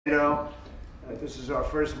NATO. This is our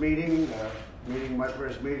first meeting, my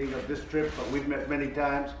first meeting of this trip, but we've met many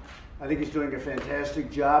times. I think he's doing a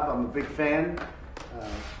fantastic job. I'm a big fan.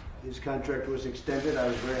 His contract was extended. I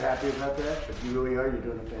was very happy about that, but you really are. You're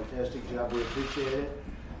doing a fantastic job. We appreciate it.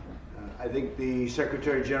 I think the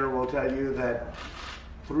Secretary General will tell you that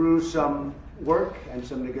through some work and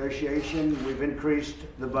some negotiation, we've increased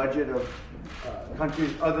the budget of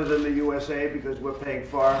countries other than the USA because we're paying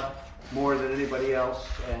far more than anybody else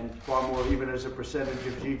and far more even as a percentage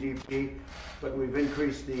of GDP. But we've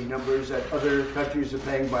increased the numbers that other countries are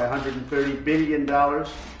paying by $130 billion.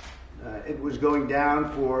 It was going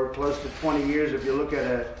down for close to 20 years. If you look at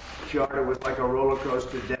a chart, it was like a roller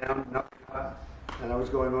coaster down, nothing up, and that was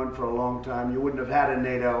going on for a long time. You wouldn't have had a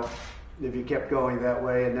NATO if you kept going that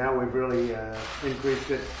way, and now we've really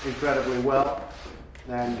increased it incredibly well,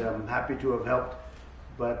 and I'm happy to have helped.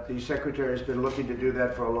 But the Secretary has been looking to do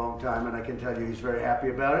that for a long time, and I can tell you he's very happy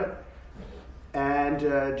about it. And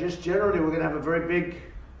just generally, we're going to have a very big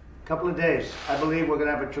couple of days. I believe we're going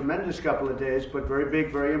to have a tremendous couple of days, but very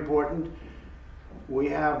big, very important. We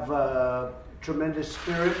have tremendous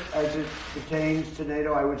spirit as it pertains to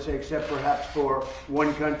NATO, I would say, except perhaps for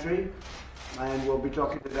one country. And we'll be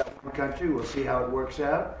talking to that one country. We'll see how it works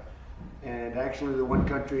out. And actually, the one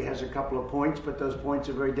country has a couple of points, but those points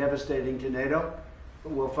are very devastating to NATO.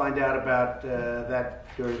 We'll find out about that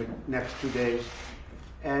during the next 2 days.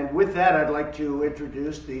 And with that, I'd like to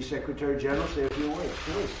introduce the Secretary General. Say a few words,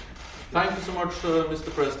 please. Thank you so much,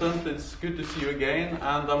 Mr. President. It's good to see you again,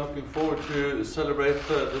 and I'm looking forward to celebrate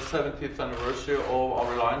the 70th anniversary of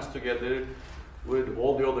our alliance together with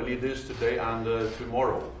all the other leaders today and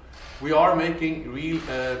tomorrow. We are making real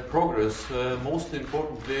progress, most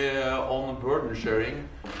importantly on burden sharing,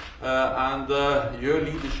 and your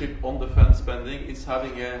leadership on defense spending is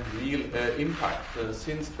having a real impact.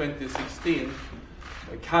 Since 2016,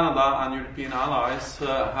 Canada and European allies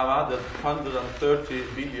have added 130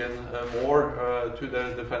 billion more to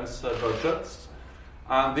their defense budgets,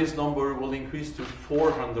 and this number will increase to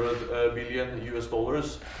 400 billion US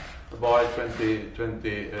dollars by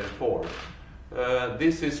 2024.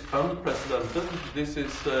 This is unprecedented. This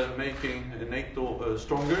is making NATO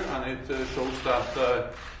stronger, and it shows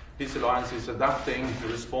that this alliance is adapting,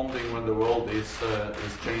 responding when the world is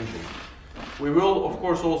changing. We will, of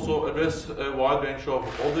course, also address a wide range of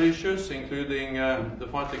other issues, including the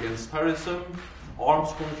fight against terrorism,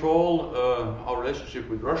 arms control, our relationship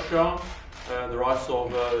with Russia, the rise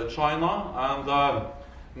of China, and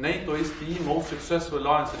NATO is the most successful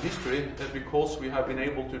alliance in history because we have been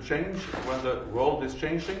able to change when the world is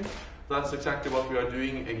changing. That's exactly what we are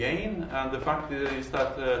doing again, and the fact is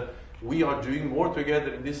that we are doing more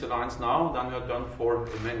together in this alliance now than we have done for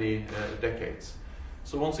many decades.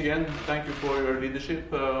 So once again, thank you for your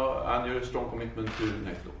leadership and your strong commitment to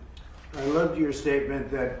NATO. I loved your statement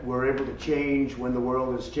that we're able to change when the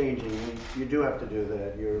world is changing. And you do have to do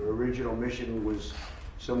that. Your original mission was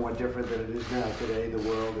somewhat different than it is now. Today, the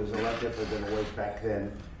world is a lot different than it was back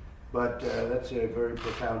then. But that's a very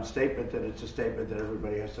profound statement, and it's a statement that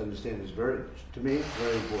everybody has to understand is very, to me,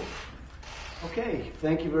 very important. Okay,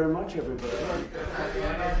 thank you very much, everybody.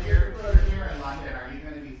 Here in London, are you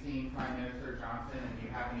going to be seeing Prime Minister Johnson, and do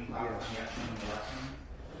you have any thoughts on the upcoming election?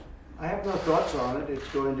 I have no thoughts on it. It's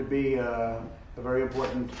going to be a very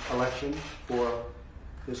important election for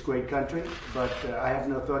this great country, but I have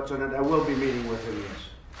no thoughts on it. I will be meeting with him, yes.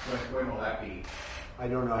 When will that be? I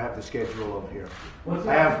don't know. I have the schedule over here.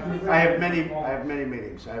 I have many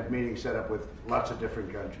meetings. I have meetings set up with lots of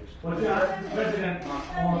different countries. What's President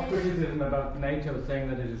Macron's criticism about NATO, saying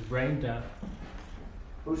that it is brain dead?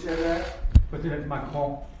 Who said that? President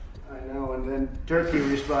Macron. I know, and then Turkey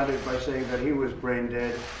responded by saying that he was brain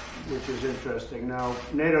dead, which is interesting. Now,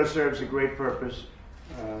 NATO serves a great purpose.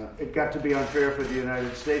 It got to be unfair for the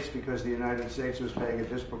United States because the United States was paying a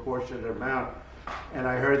disproportionate amount. And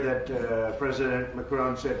I heard that President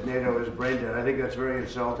Macron said NATO is brain dead. I think that's very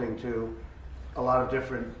insulting to a lot of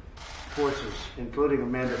different forces, including a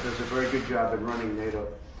man that does a very good job in running NATO.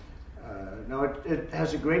 No, it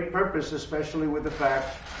has a great purpose, especially with the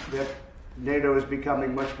fact that NATO is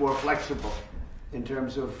becoming much more flexible in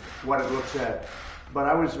terms of what it looks at. But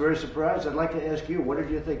I was very surprised. I'd like to ask you, what did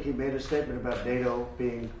you think? He made a statement about NATO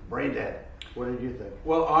being brain dead. What did you think?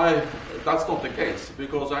 Well, that's not the case,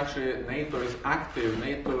 because actually NATO is active,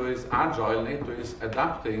 NATO is agile, NATO is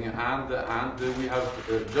adapting, and we have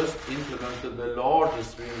just implemented the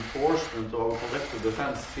largest reinforcement of our collective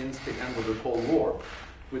defense since the end of the Cold War,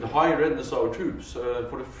 with high readiness of our troops.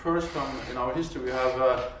 For the first time in our history, we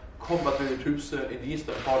have combat military troops in the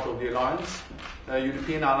eastern part of the alliance.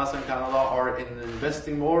 European allies and Canada are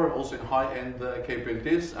investing more, also in high-end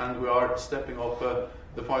capabilities, and we are stepping up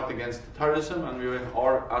the fight against terrorism, and we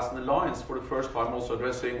are, as an alliance, for the first time also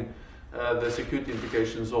addressing the security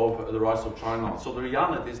implications of the rise of China. So the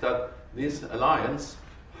reality is that this alliance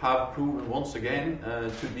have proven once again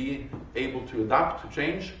to be able to adapt to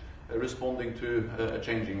change, responding to a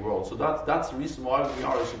changing world. So that's the reason why we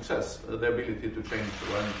are a success, the ability to change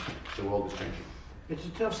when the world is changing. It's a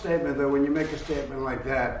tough statement, though, when you make a statement like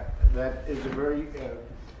that. That is a very,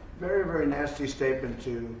 very nasty statement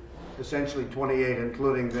to essentially 28,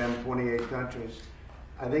 including them, 28 countries.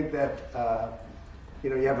 I think that, you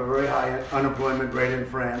know, you have a very high unemployment rate in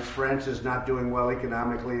France. France is not doing well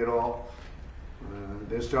economically at all.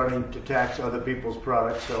 They're starting to tax other people's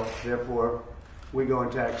products, so therefore we go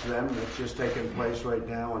and tax them. It's just taking place right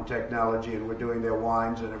now on technology, and we're doing their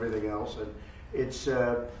wines and everything else. And it's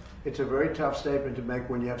a very tough statement to make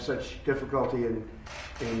when you have such difficulty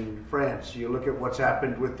in France. You look at what's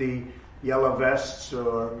happened with the yellow vests,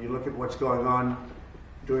 or you look at what's going on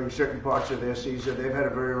during certain parts of their season. They've had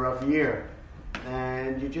a very rough year.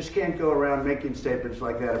 And you just can't go around making statements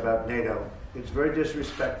like that about NATO. It's very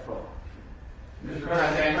disrespectful. Mr.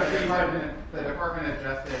 President, the Department of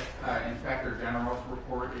Justice Inspector General's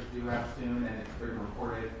report is due out soon, and it's been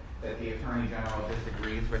reported that the Attorney General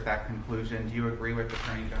disagrees with that conclusion. Do you agree with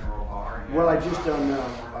Attorney General Barr? Well, I just don't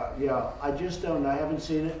know. I just don't know. I haven't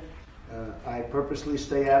seen it. I purposely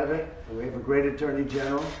stay out of it. We have a great Attorney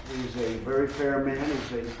General. He's a very fair man.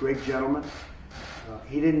 He's a great gentleman.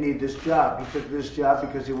 He didn't need this job. He took this job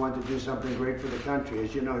because he wanted to do something great for the country.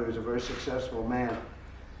 As you know, he was a very successful man.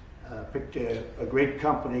 Picked a great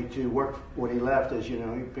company to work when he left. As you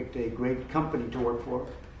know, he picked a great company to work for.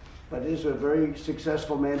 But he's a very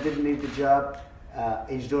successful man, didn't need the job.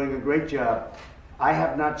 He's doing a great job. I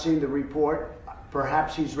have not seen the report.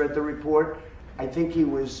 Perhaps he's read the report. I think he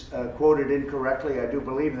was quoted incorrectly. I do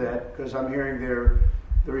believe that, because I'm hearing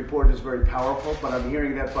the report is very powerful, but I'm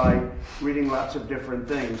hearing that by reading lots of different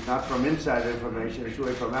things, not from inside information, it's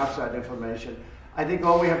really from outside information. I think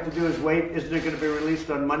all we have to do is wait. Isn't it going to be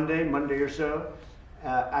released on Monday or so?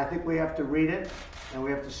 I think we have to read it, and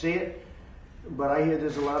we have to see it. But I hear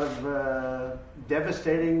there's a lot of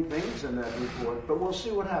devastating things in that report. But we'll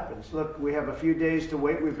see what happens. Look, we have a few days to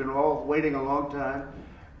wait. We've been all waiting a long time.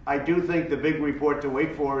 I do think the big report to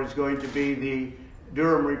wait for is going to be the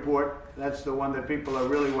Durham report. That's the one that people are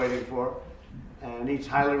really waiting for. And he's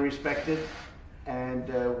highly respected. And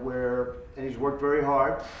he's worked very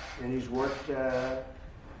hard, and he's worked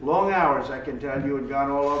long hours, I can tell you, and gone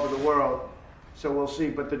all over the world. So we'll see.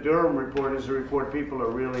 But the Durham report is a report people are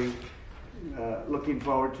really looking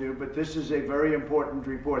forward to. But this is a very important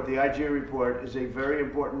report. The IG report is a very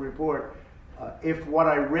important report. If what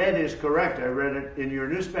I read is correct, I read it in your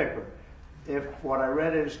newspaper. If what I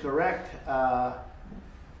read is correct, that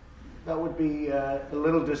would be a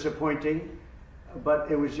little disappointing.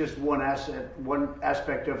 But it was just one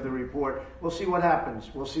aspect of the report. We'll see what happens.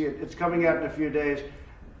 We'll see it. It's coming out in a few days.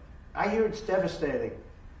 I hear it's devastating,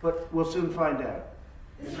 but we'll soon find out.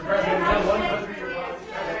 Mr. President, one country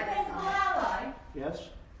Yes?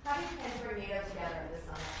 How do you plan to bring NATO together this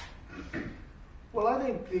summer? Well, I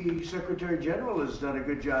think the Secretary General has done a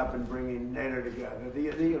good job in bringing NATO together.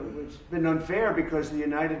 It's been unfair because the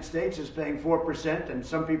United States is paying 4%, and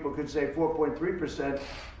some people could say 4.3%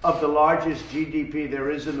 of the largest GDP there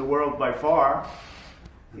is in the world by far,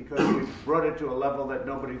 because we've brought it to a level that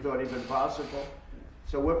nobody thought even possible.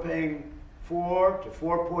 So we're paying 4 to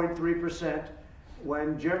 4.3%,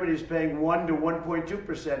 when Germany is paying 1 to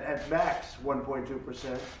 1.2%, at max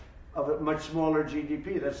 1.2% of a much smaller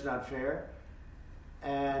GDP. That's not fair.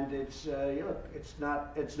 And it's it's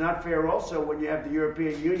not fair also when you have the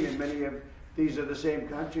European Union. Many of these are the same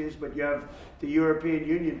countries, but you have the European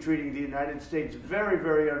Union treating the United States very,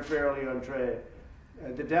 very unfairly on trade.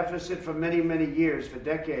 The deficit for many, many years, for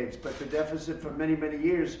decades, but the deficit for many, many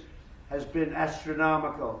years has been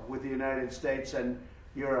astronomical with the United States and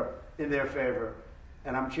Europe in their favor.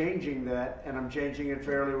 And I'm changing that, and I'm changing it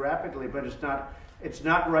fairly rapidly, but it's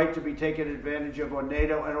not right to be taken advantage of on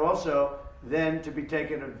NATO, and also then to be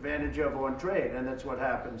taken advantage of on trade, and that's what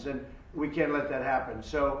happens, and we can't let that happen.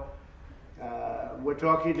 So we're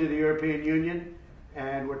talking to the European Union,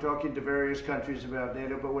 and we're talking to various countries about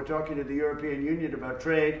NATO, but we're talking to the European Union about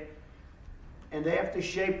trade, and they have to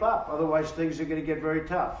shape up, otherwise things are going to get very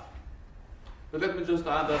tough. But let me just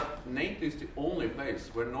add that NATO is the only place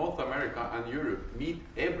where North America and Europe meet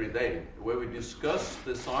every day, where we discuss,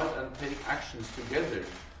 decide, and take actions together,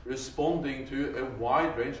 responding to a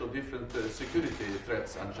wide range of different security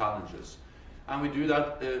threats and challenges. and we do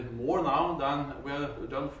that more now than we have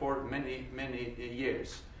done for many, many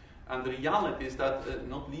years. And the reality is that,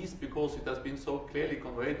 not least because it has been so clearly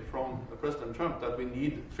conveyed from President Trump that we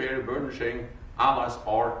need fair burden sharing, allies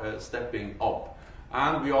are stepping up.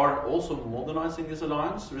 And we are also modernizing this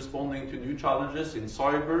alliance, responding to new challenges in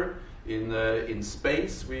cyber, in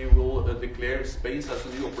space. We will declare space as a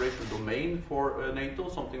new operational domain for NATO,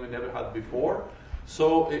 something we never had before.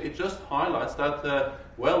 So it just highlights that,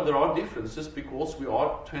 well, there are differences because we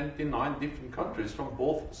are 29 different countries from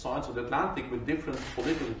both sides of the Atlantic with different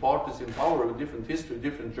political parties in power, with different history,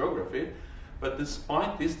 different geography. But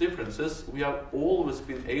despite these differences, we have always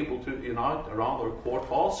been able to unite around our core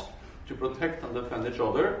task to protect and defend each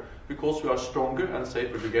other because we are stronger and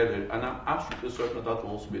safer together. And I'm absolutely certain that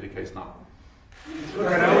will also be the case now.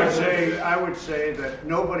 Look, and I would say that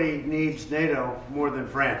nobody needs NATO more than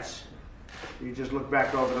France. You just look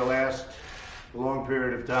back over the last long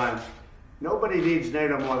period of time. Nobody needs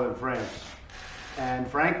NATO more than France. And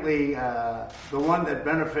frankly, the one that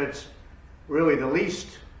benefits really the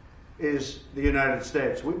least is the United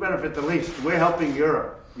States. We benefit the least. We're helping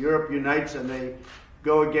Europe. Europe unites and they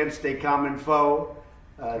go against a common foe.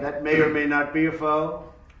 That may or may not be a foe.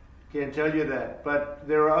 Can't tell you that. But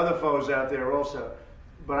there are other foes out there also.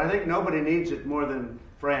 But I think nobody needs it more than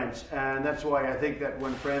France. And that's why I think that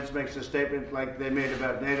when France makes a statement like they made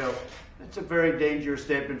about NATO, it's a very dangerous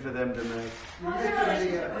statement for them to make. You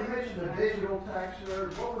mentioned a digital tax,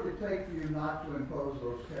 sir. What would it take for you not to impose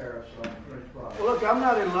those tariffs on French products? Well, look, I'm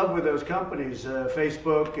not in love with those companies,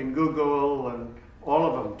 Facebook and Google and all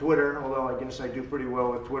of them, Twitter, although I guess I do pretty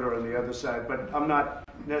well with Twitter on the other side, but I'm not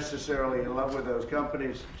necessarily in love with those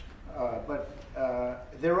companies. But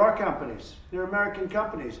there are companies. They're American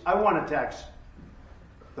companies. I want to tax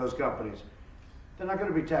those companies. They're not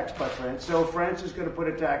going to be taxed by France. So France is going to put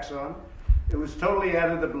a tax on. It was totally out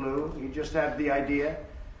of the blue. He just had the idea.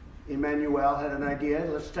 Emmanuel had an idea.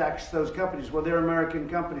 Let's tax those companies. Well, they're American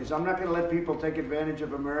companies. I'm not going to let people take advantage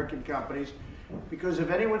of American companies because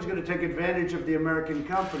if anyone's going to take advantage of the American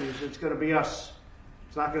companies, it's going to be us.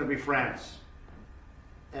 It's not going to be France.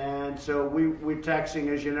 And so we're taxing,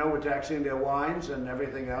 as you know, we're taxing their wines and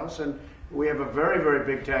everything else. And we have a very, very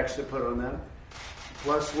big tax to put on them.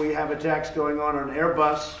 Plus, we have a tax going on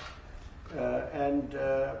Airbus, and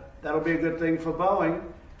that'll be a good thing for Boeing,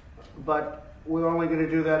 but we're only going to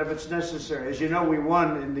do that if it's necessary. As you know, we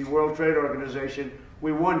won in the World Trade Organization,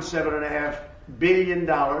 we won $7.5 billion.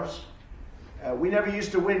 We never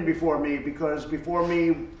used to win before me, because before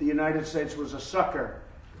me, the United States was a sucker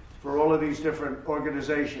for all of these different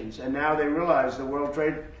organizations. And now they realize, the World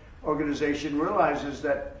Trade Organization realizes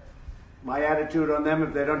that my attitude on them,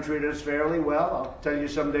 if they don't treat us fairly, well, I'll tell you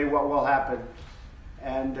someday what will happen.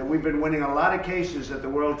 And we've been winning a lot of cases at the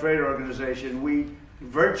World Trade Organization. We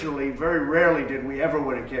virtually, very rarely did we ever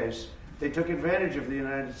win a case. They took advantage of the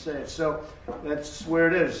United States. So that's where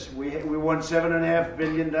it is. We won $7.5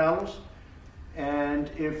 billion. And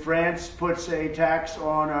if France puts a tax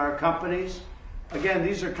on our companies, again,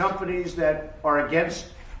 these are companies that are against,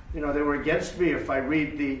 they were against me if I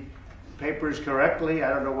read the papers correctly.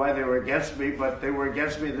 I don't know why they were against me, but they were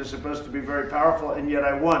against me. They're supposed to be very powerful, and yet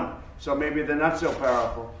I won. So maybe they're not so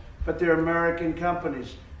powerful. But they're American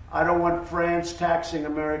companies. I don't want France taxing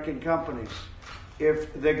American companies.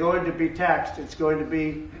 If they're going to be taxed, it's going to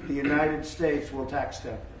be the United States will tax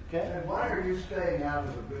them. Okay? And why are you staying out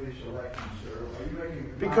of the British election, sir? Are you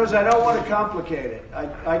making because I don't want to complicate it.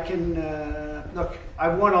 I can, look,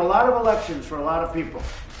 I've won a lot of elections for a lot of people.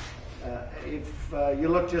 If you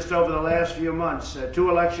look just over the last few months, 2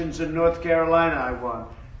 elections in North Carolina I won.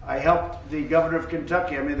 I helped the governor of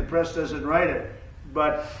Kentucky. I mean, the press doesn't write it,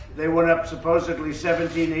 but they went up supposedly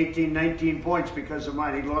 17, 18, 19 points because of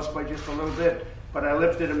mine. He lost by just a little bit, but I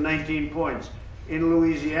lifted him 19 points. In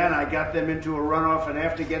Louisiana, I got them into a runoff, and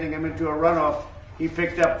after getting him into a runoff, he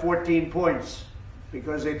picked up 14 points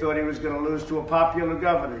because they thought he was going to lose to a popular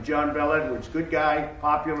governor, John Bell Edwards. Good guy,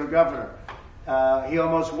 popular governor. He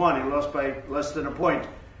almost won. He lost by less than a point.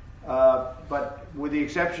 But with the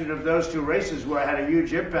exception of those 2 races where I had a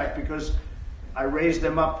huge impact because I raised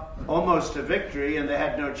them up almost to victory and they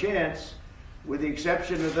had no chance, with the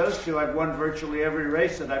exception of those 2, I've won virtually every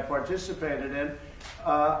race that I participated in.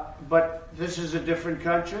 But this is a different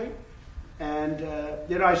country. And,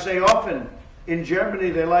 I say often, in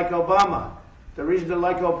Germany they like Obama. The reason they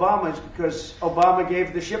like Obama is because Obama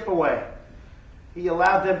gave the ship away. He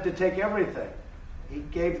allowed them to take everything. He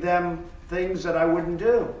gave them things that I wouldn't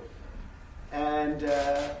do. And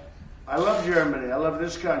I love Germany. I love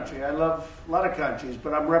this country. I love a lot of countries,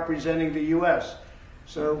 but I'm representing the U.S.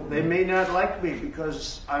 So they may not like me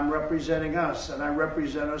because I'm representing us, and I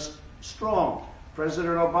represent us strong.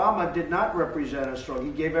 President Obama did not represent us strong.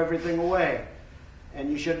 He gave everything away,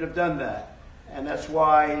 and you shouldn't have done that. And that's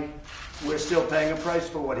why we're still paying a price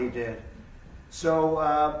for what he did. So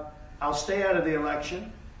I'll stay out of the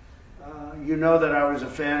election. You know that I was a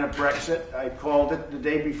fan of Brexit. I called it the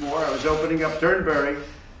day before. I was opening up Turnberry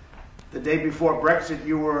the day before Brexit.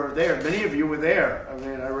 You were there. Many of you were there. I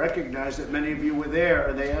mean, I recognize that many of you were there.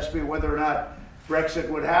 And they asked me whether or not Brexit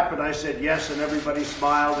would happen. I said yes, and everybody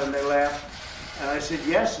smiled and they laughed. And I said,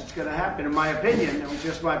 yes, it's going to happen. In my opinion, it was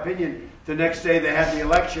just my opinion. The next day they had the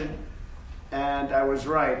election, and I was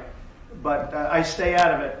right. But I stay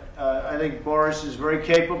out of it. I think Boris is very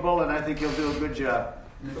capable, and I think he'll do a good job.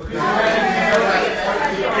 How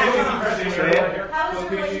is your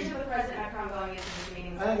relationship with President Macron going into these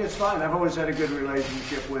meetings? I think it's fine. I've always had a good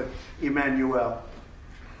relationship with Emmanuel.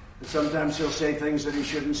 Sometimes he'll say things that he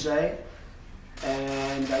shouldn't say,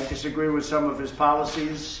 and I disagree with some of his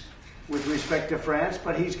policies with respect to France,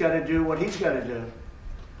 but he's got to do what he's got to do.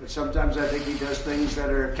 But sometimes I think he does things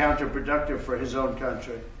that are counterproductive for his own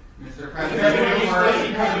country. Mr. Would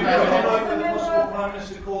you be able to work with the possible Prime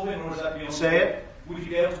Minister Corbyn, or is that beyond? Say it? Would you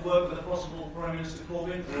be able to work with the possible Prime Minister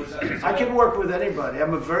Corbyn, or is that? I can work with anybody.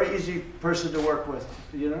 I'm a very easy person to work with.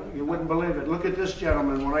 You know, you wouldn't believe it. Look at this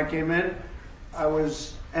gentleman. When I came in, I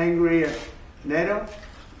was angry at NATO,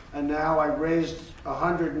 and now I raised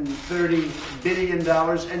 $130 billion.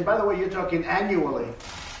 And by the way, you're talking annually.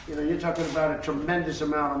 You know, you're talking about a tremendous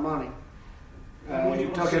amount of money.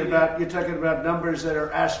 You're talking about numbers that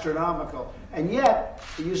are astronomical, and yet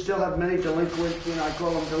you still have many delinquent. You know, I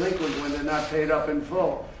call them delinquent when they're not paid up in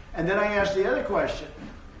full. And then I ask the other question: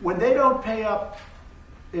 when they don't pay up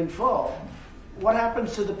in full, what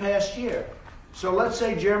happens to the past year? So let's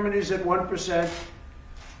say Germany's at 1%,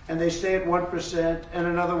 and they stay at 1%, and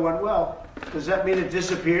another one. Well, does that mean it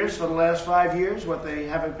disappears for the last 5 years? What they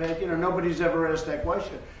haven't paid? You know, nobody's ever asked that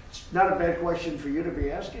question. It's not a bad question for you to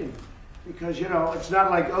be asking. Because, you know, it's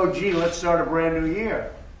not like, oh, gee, let's start a brand new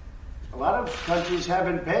year. A lot of countries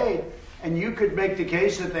haven't paid, and you could make the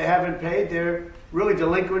case that they haven't paid. They're really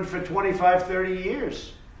delinquent for 25, 30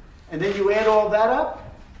 years. And then you add all that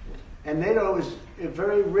up, and NATO is a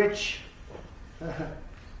very rich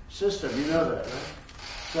system. You know that, right?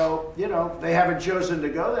 So, you know, they haven't chosen to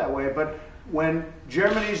go that way. But when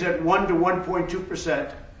Germany's at 1 to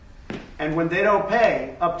 1.2%, and when they don't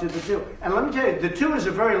pay up to the 2. And let me tell you, the 2 is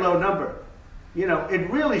a very low number. You know, it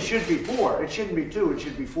really should be 4. It shouldn't be 2, it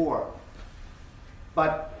should be 4.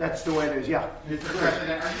 But that's the way it is, yeah. Mr.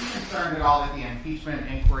 President, are you concerned at all that the impeachment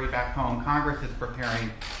inquiry back home, Congress is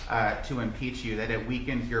preparing to impeach you, that it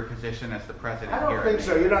weakens your position as the president? I don't think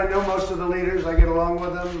so. You know, I know most of the leaders. I get along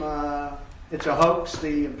with them. It's a hoax.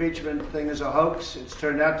 The impeachment thing is a hoax. It's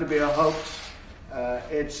turned out to be a hoax.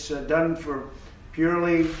 It's done for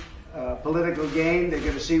purely political gain. They're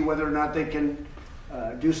going to see whether or not they can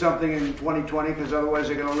do something in 2020, because otherwise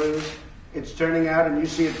they're going to lose. It's turning out, and you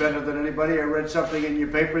see it better than anybody. I read something in your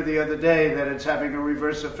paper the other day that it's having a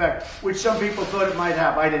reverse effect, which some people thought it might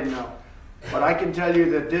have. I didn't know. But I can tell you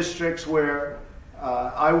that districts where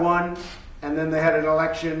I won, and then they had an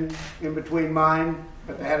election in between mine,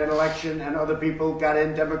 but they had an election and other people got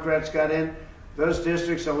in, Democrats got in, those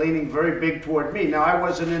districts are leaning very big toward me. Now, I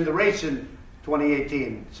wasn't in the race in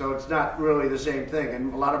 2018, so it's not really the same thing.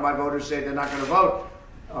 And a lot of my voters say they're not going to vote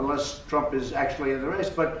unless Trump is actually in the race.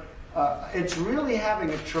 But it's really having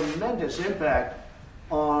a tremendous impact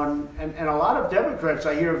on, and a lot of Democrats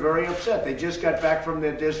I hear are very upset. They just got back from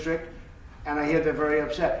their district, and I hear they're very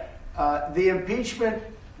upset. The impeachment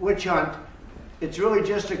witch hunt, it's really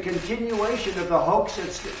just a continuation of the hoax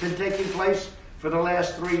that's been taking place for the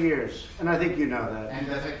last 3 years, and I think you know that. And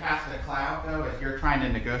does it cast a cloud, though, as you're trying to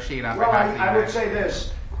negotiate on well, behalf of the I would say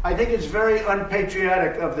this. I think it's very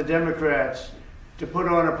unpatriotic of the Democrats to put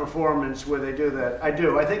on a performance where they do that. I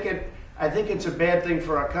do. I think it's a bad thing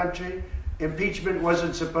for our country. Impeachment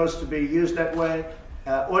wasn't supposed to be used that way.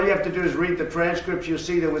 All you have to do is read the transcripts. You'll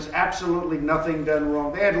see there was absolutely nothing done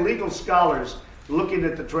wrong. They had legal scholars looking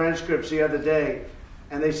at the transcripts the other day,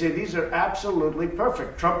 and they say these are absolutely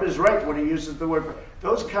perfect. Trump is right when he uses the word perfect.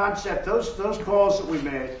 Those concepts, those calls that we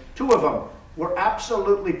made, 2 of them were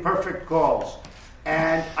absolutely perfect calls.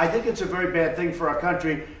 And I think it's a very bad thing for our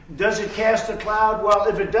country. Does it cast a cloud? Well,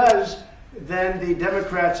 if it does, then the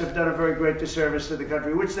Democrats have done a very great disservice to the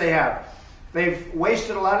country, which they have. They've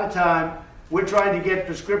wasted a lot of time. We're trying to get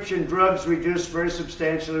prescription drugs reduced very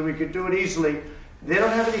substantially. We could do it easily. They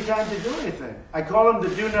don't have any time to do anything. I call them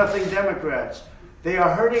the do-nothing Democrats. They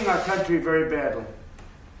are hurting our country very badly.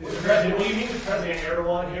 Mr. President, will you meet with President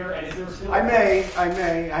Erdogan here? And is there still... I may. I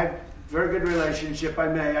have a very good relationship. I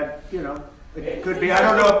may. It could be. I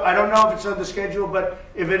don't know. I don't know if it's on the schedule, but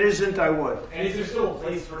if it isn't, I would. And is there still a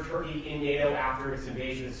place for Turkey in NATO after its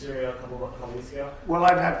invasion of Syria a couple weeks ago? Well,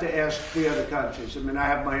 I'd have to ask the other countries. I mean, I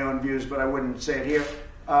have my own views, but I wouldn't say it here.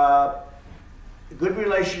 Good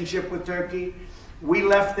relationship with Turkey. We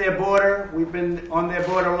left their border. We've been on their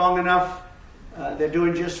border long enough. They're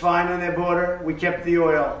doing just fine on their border. We kept the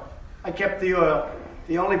oil. I kept the oil.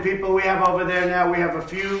 The only people we have over there now, we have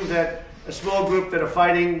a small group that are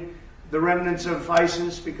fighting the remnants of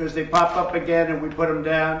ISIS because they pop up again and we put them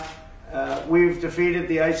down. We've defeated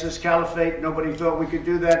the ISIS caliphate. Nobody thought we could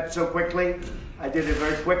do that so quickly. I did it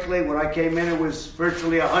very quickly. When I came in, it was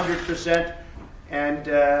virtually 100%, and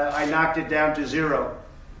I knocked it down to zero.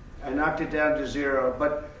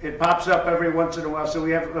 But it pops up every once in a while. So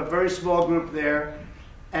we have a very small group there,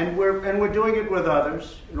 and we're doing it with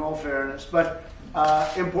others, in all fairness. But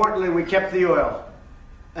importantly, we kept the oil.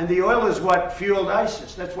 And the oil is what fueled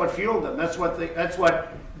ISIS. That's what fueled them. That's what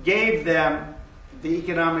gave them the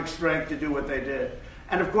economic strength to do what they did.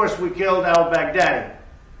 And of course, we killed al-Baghdadi.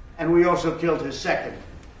 And we also killed his second.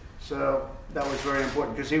 So that was very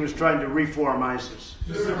important because he was trying to reform ISIS.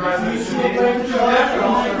 Mr. President, should the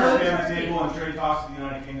National Health Service be on the table in trade talks with the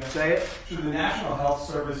United Kingdom? Say it? Should the National Health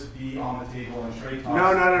Service be on the table in trade talks?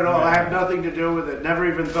 No, not at all. I have nothing to do with it. Never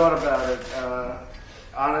even thought about it.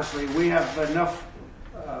 Honestly, we have enough.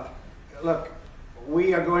 Look,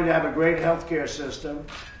 we are going to have a great healthcare system.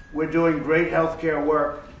 We're doing great healthcare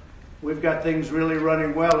work. We've got things really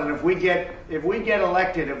running well. And if we get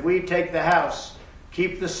elected, if we take the House,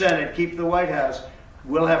 keep the Senate, keep the White House,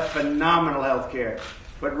 we'll have phenomenal healthcare.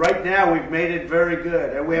 But right now, we've made it very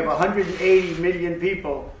good. And we have 180 million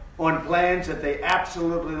people on plans that they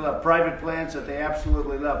absolutely love, private plans that they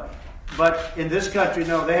absolutely love. But in this country,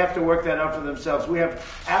 no, they have to work that out for themselves. We have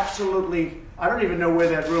absolutely, I don't even know where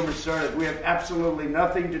that rumor started. We have absolutely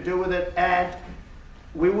nothing to do with it, and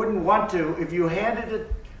we wouldn't want to. If you handed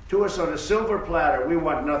it to us on a silver platter, we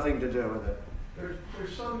want nothing to do with it.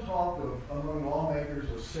 There's some talk among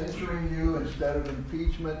lawmakers of censuring you instead of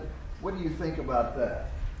impeachment. What do you think about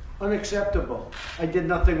that? Unacceptable. I did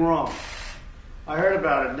nothing wrong. I heard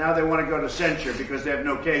about it. Now they want to go to censure because they have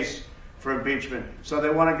no case for impeachment. So they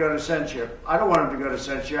want to go to censure. I don't want them to go to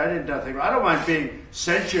censure. I did nothing wrong. I don't mind being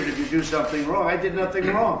censured if you do something wrong. I did nothing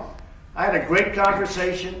wrong. I had a great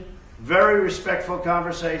conversation, very respectful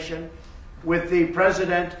conversation with the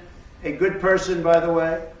president, a good person, by the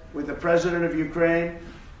way, with the president of Ukraine.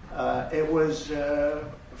 It was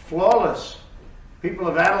flawless. People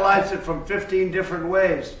have analyzed it from 15 different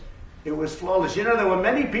ways. It was flawless. You know, there were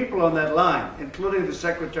many people on that line, including the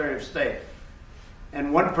Secretary of State.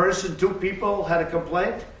 And one person, two people had a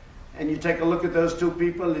complaint, and you take a look at those two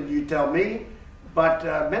people and you tell me.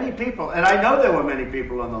 But many people, and I know there were many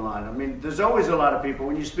people on the line. I mean, there's always a lot of people.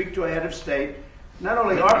 When you speak to a head of state, not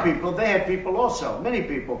only our people, they had people also, many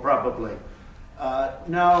people probably.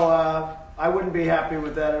 No, I wouldn't be happy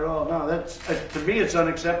with that at all. No, that's to me, it's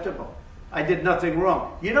unacceptable. I did nothing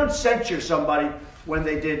wrong. You don't censure somebody when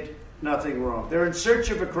they did nothing wrong. They're in search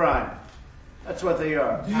of a crime. That's what they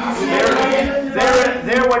are.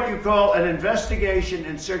 They're what you call an investigation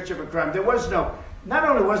in search of a crime. There was no, not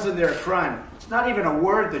only wasn't there a crime, it's not even a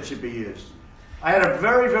word that should be used. I had a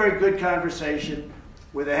very, very good conversation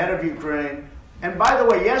with the head of Ukraine. And by the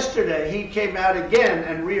way, yesterday he came out again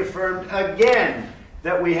and reaffirmed again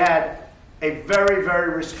that we had a very,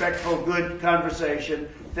 very respectful, good conversation,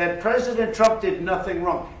 that President Trump did nothing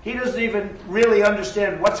wrong. He doesn't even really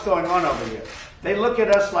understand what's going on over here. They look at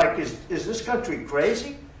us like, is this country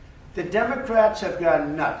crazy? The Democrats have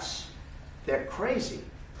gone nuts. They're crazy.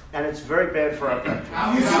 And it's very bad for our country.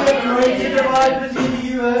 Do you see a greater divide between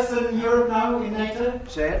the US and Europe now in NATO?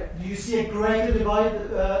 Say it? Do you see a greater divide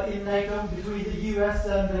in NATO between the US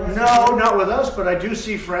and the rest of No, Europe? not with us, but I do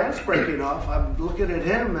see France breaking off. I'm looking at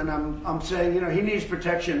him and I'm saying, you know, he needs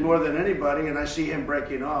protection more than anybody, and I see him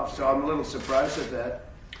breaking off, so I'm a little surprised at that.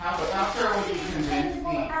 How sure will you Is a convince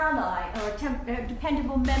dependable the ally or a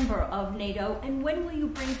dependable member of NATO, and when will you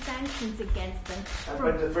bring sanctions against them?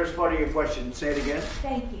 But the first part of your question, say it again.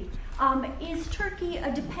 Thank you. Is Turkey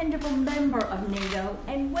a dependable member of NATO,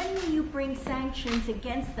 and when will you bring sanctions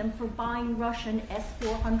against them for buying Russian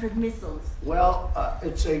S-400 missiles? Well,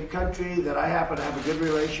 it's a country that I happen to have a good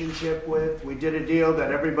relationship with. We did a deal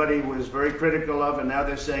that everybody was very critical of, and now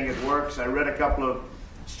they're saying it works. I read a couple of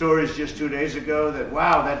stories just 2 days ago that,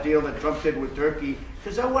 wow, that deal that Trump did with Turkey,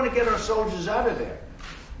 because I want to get our soldiers out of there.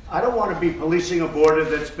 I don't want to be policing a border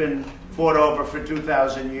that's been fought over for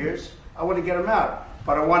 2,000 years. I want to get them out,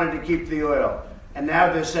 but I wanted to keep the oil. And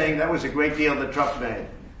now they're saying that was a great deal that Trump made.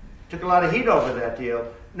 took a lot of heat over that deal.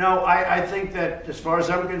 No, I think that as far as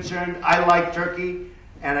I'm concerned, I like Turkey,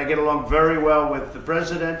 and I get along very well with the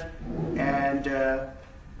president, and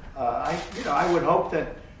I would hope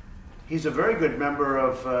that he's a very good member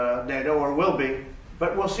of NATO, or will be,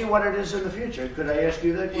 but we'll see what it is in the future. Could I ask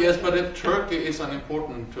you that question? Yes, but Turkey is an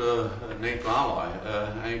important NATO ally,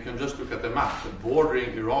 and you can just look at the map,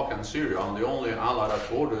 bordering Iraq and Syria, and the only ally that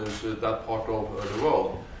borders that part of the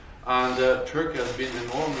world. And Turkey has been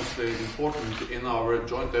enormously important in our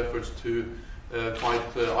joint efforts to fight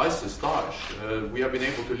ISIS, Daesh. We have been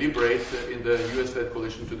able to liberate in the US-led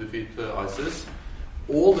coalition to defeat ISIS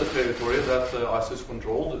all the territory that ISIS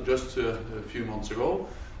controlled just a few months ago,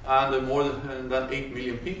 and more than 8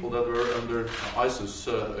 million people that were under ISIS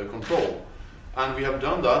control. And we have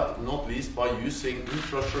done that not least by using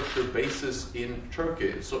infrastructure bases in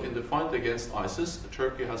Turkey. So in the fight against ISIS,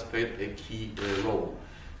 Turkey has played a key role.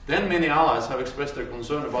 Then many allies have expressed their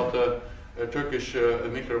concern about the Turkish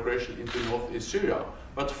military operation into northeast Syria.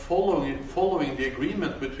 But following the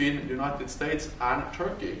agreement between the United States and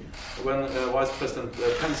Turkey, when Vice President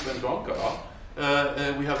Pence went to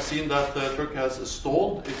Ankara, we have seen that Turkey has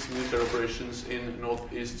stalled its military operations in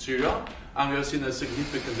northeast Syria, and we have seen a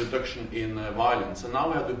significant reduction in violence. And now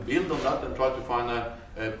we have to build on that and try to find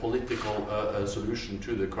a political solution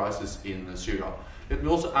to the crisis in Syria. Let me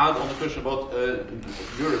also add on the question about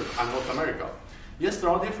Europe and North America. Yes, there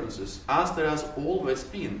are differences, as there has always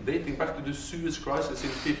been, dating back to the Suez crisis in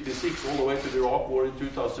 '56 all the way to the Iraq War in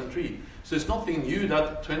 2003. So it's nothing new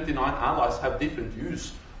that 29 allies have different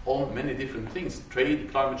views on many different things, trade,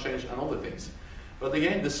 climate change, and other things. But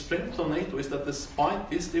again, the strength of NATO is that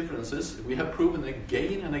despite these differences, we have proven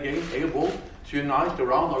again and again able to unite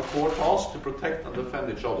around our core task to protect and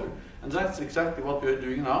defend each other. And that's exactly what we are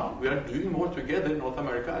doing now. We are doing more together in North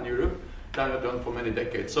America and Europe than we have done for many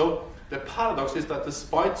decades. So the paradox is that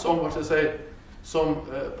despite some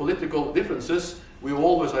political differences, we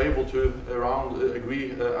always are able to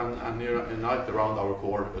agree and unite around our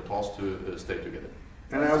core task to stay together.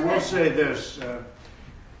 And I will say this,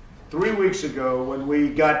 3 weeks ago when we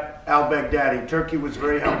got al-Baghdadi, Turkey was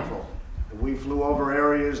very helpful. We flew over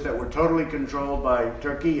areas that were totally controlled by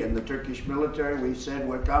Turkey and the Turkish military. We said,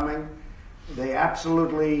 we're coming. They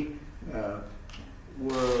absolutely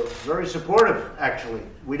were very supportive, actually.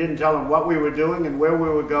 We didn't tell them what we were doing and where we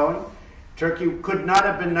were going. Turkey could not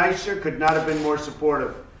have been nicer, could not have been more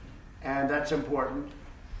supportive. And that's important.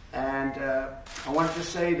 And I wanted to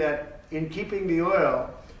say that in keeping the oil,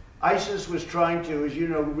 ISIS was trying to, as you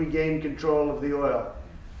know, regain control of the oil.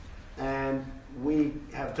 And we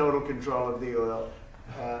have total control of the oil.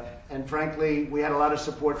 And frankly, we had a lot of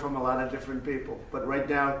support from a lot of different people. But right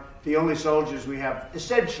now, the only soldiers we have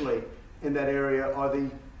essentially in that area are the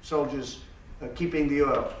soldiers keeping the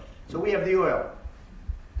oil. So we have the oil.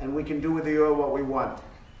 And we can do with the oil what we want.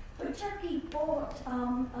 But Turkey bought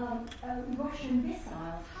Russian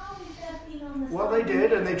missiles. How is that being on the Well, they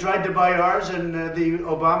did, and they tried to buy ours, and the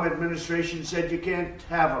Obama administration said you can't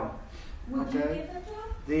have them. Would you give it to them?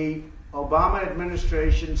 The Obama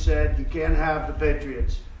administration said you can't have the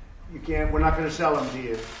Patriots. You can't. We're not going to sell them to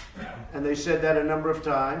you. And they said that a number of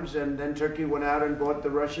times, and then Turkey went out and bought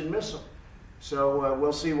the Russian missile. So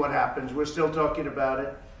we'll see what happens. We're still talking about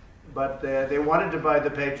it. But they wanted to buy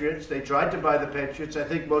the Patriots. They tried to buy the Patriots. I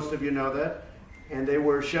think most of you know that. And they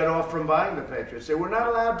were shut off from buying the Patriots. They were not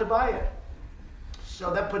allowed to buy it.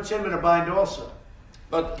 So that puts him in a bind also.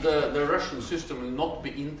 But the Russian system will not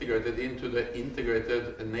be integrated into the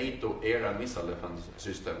integrated NATO air and missile defense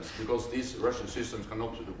systems, because these Russian systems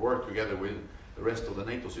cannot work together with the rest of the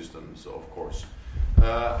NATO systems, of course.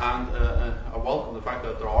 I welcome the fact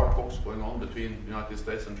that there are talks going on between the United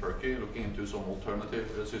States and Turkey, looking into some alternative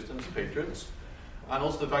systems, Patriots, and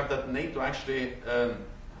also the fact that NATO actually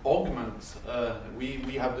augments.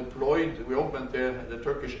 We have deployed, we augment the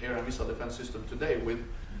Turkish air and missile defense system today with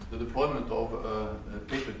the deployment of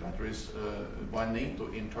Patriot batteries by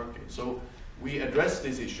NATO in Turkey. So we address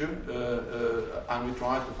this issue and we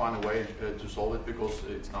try to find a way to solve it, because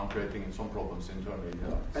it's now creating some problems internally.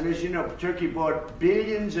 And as you know, Turkey bought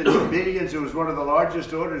billions and billions. It was one of the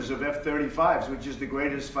largest orders of F-35s, which is the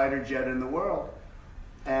greatest fighter jet in the world.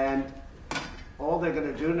 And all they're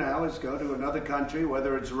going to do now is go to another country,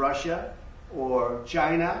 whether it's Russia or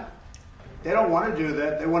China. They don't want to do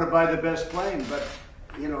that. They want to buy the best plane, but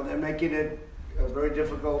you know, they're making it very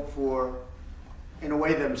difficult for, in a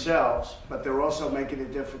way, themselves, but they're also making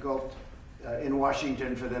it difficult in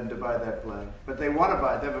Washington for them to buy that plane. But they want to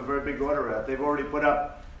buy it. They have a very big order out. They've already put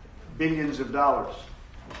up billions of dollars.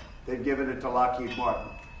 They've given it to Lockheed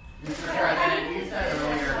Martin. Mr. President, you said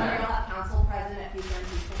earlier that Council President, future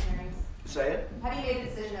impeachment hearings. Say it? Have you made a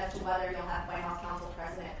decision as to whether you'll have White House counsel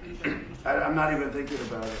present at future impeachment? I'm not even thinking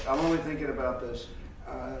about it. I'm only thinking about this.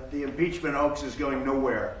 The impeachment hoax is going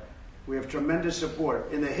nowhere. We have tremendous support.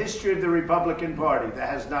 In the history of the Republican Party, there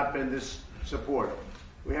has not been this support.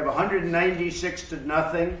 We have 196 to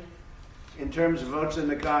nothing in terms of votes in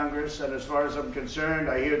the Congress, and as far as I'm concerned,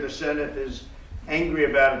 I hear the Senate is angry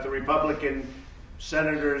about it. The Republican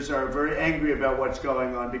senators are very angry about what's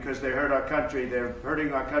going on because they hurt our country. They're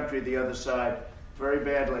hurting our country, the other side, very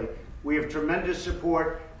badly. We have tremendous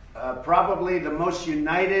support, probably the most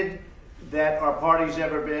united that our party's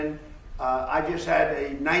ever been. I just had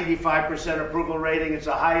a 95% approval rating. It's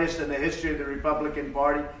the highest in the history of the Republican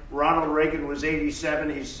Party. Ronald Reagan was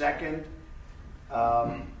 87, he's second.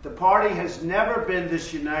 The party has never been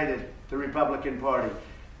this united, the Republican Party.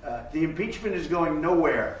 The impeachment is going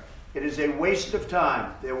nowhere. It is a waste of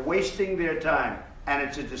time. They're wasting their time, and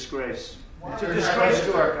it's a disgrace. It's a disgrace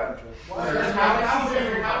to our country. How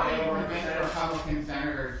do you convince the Republican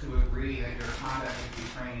senators to agree that your conduct in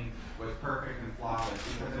Ukraine was perfect and flawless?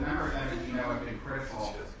 Because a number of them, as you know, have been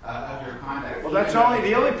critical of your conduct. Well, that's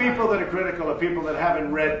the only people that are critical are people that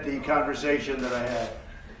haven't read the conversation that I had.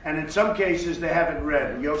 And in some cases, they haven't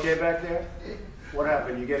read. Are you okay back there? What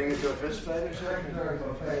happened? You getting into a fist fight or something?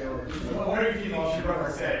 What do you think you should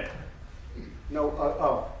have said? No,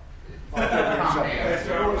 That's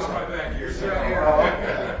my back here, sir.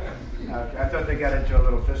 Okay, I thought they got into a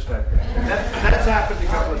little fist fight. That's happened a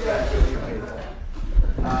couple of times with you people.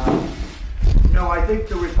 No, I think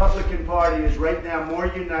the Republican Party is right now more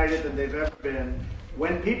united than they've ever been.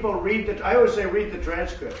 When people read I always say read the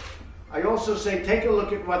transcript. I also say take a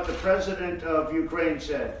look at what the president of Ukraine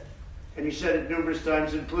said. And he said it numerous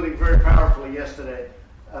times, including very powerfully yesterday.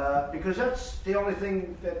 Because that's the only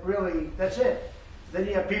thing that really, that's it. Then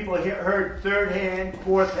you have people heard third hand,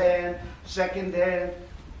 fourth hand, second hand.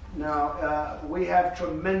 Now, we have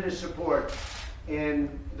tremendous support in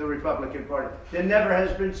the Republican Party. There never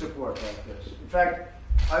has been support like this. In fact,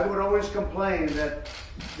 I would always complain that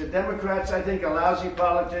the Democrats, I think, are lousy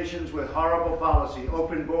politicians with horrible policy.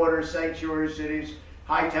 Open borders, sanctuary cities,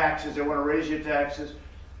 high taxes, they want to raise your taxes.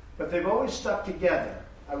 But they've always stuck together.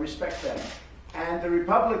 I respect that. And the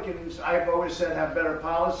Republicans, I've always said, have better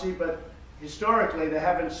policy, but historically they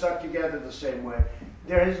haven't stuck together the same way.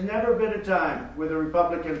 There has never been a time where the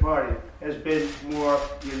Republican Party has been more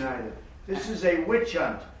united. This is a witch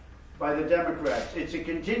hunt by the Democrats. It's a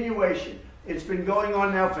continuation. It's been going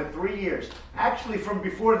on now for 3 years. Actually, from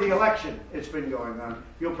before the election, it's been going on.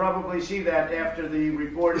 You'll probably see that after the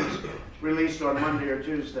report is released on Monday or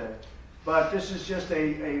Tuesday. But this is just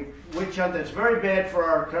a witch hunt that's very bad for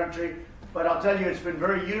our country. But I'll tell you, it's been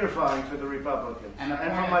very unifying for the Republicans and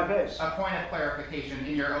for my base. A point of clarification.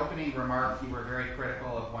 In your opening remarks, you were very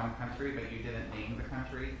critical of one country, but you didn't name the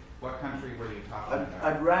country. What country were you talking about?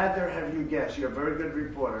 I'd rather have you guess. You're a very good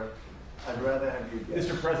reporter. I'd rather have you guess.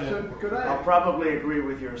 Mr. President, I'll probably agree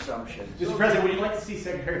with your assumption. Mr. President, would you like to see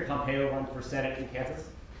Secretary Pompeo run for Senate in Kansas?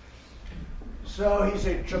 So he's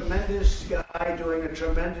a tremendous guy doing a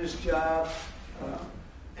tremendous job.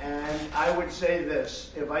 And I would say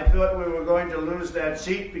this, if I thought we were going to lose that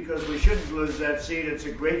seat, because we shouldn't lose that seat, it's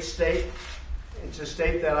a great state. It's a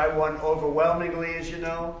state that I won overwhelmingly, as you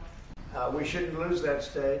know. We shouldn't lose that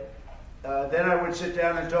state. Then I would sit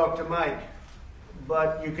down and talk to Mike.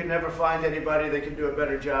 But you can never find anybody that can do a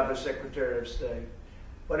better job as Secretary of State.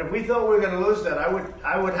 But if we thought we were going to lose that, I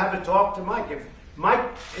would have a talk to Mike.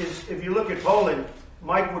 If you look at Poland,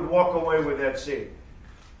 Mike would walk away with that seat.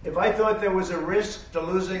 If I thought there was a risk to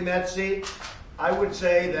losing that seat, I would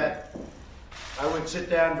say that I would sit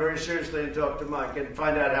down very seriously and talk to Mike and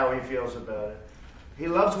find out how he feels about it. He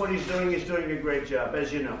loves what he's doing a great job,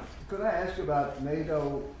 as you know. Could I ask about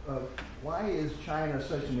NATO? Why is China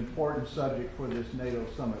such an important subject for this NATO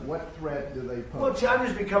summit? What threat do they pose? Well,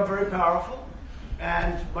 China's become very powerful,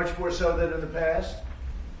 and much more so than in the past.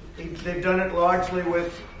 They've done it largely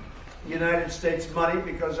with United States money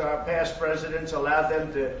because our past presidents allowed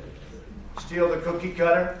them to steal the cookie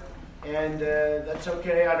cutter, and that's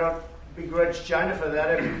okay. I don't begrudge China for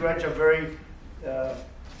that. I'm very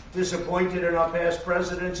disappointed in our past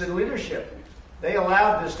presidents and leadership. They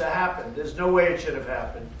allowed this to happen. There's no way it should have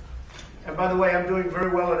happened. And by the way, I'm doing very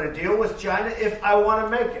well in a deal with China if I want to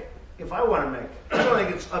make it. If I want to make it. I don't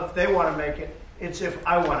think it's if they want to make it. It's if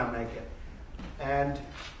I want to make it. And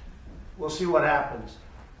we'll see what happens.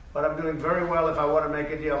 But I'm doing very well if I want to make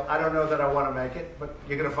a deal. I don't know that I want to make it, but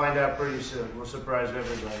you're going to find out pretty soon. We'll surprise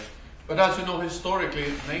everybody. But as you know,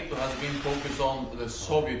 historically, NATO has been focused on the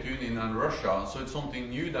Soviet Union and Russia, so it's something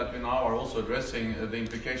new that we now are also addressing the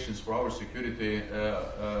implications for our security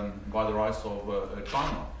by the rise of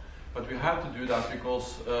China. But we have to do that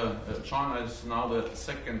because China is now the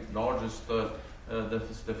second largest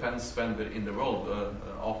defense spender in the world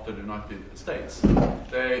after the United States.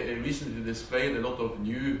 They recently displayed a lot of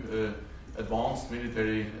new advanced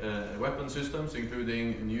military weapon systems,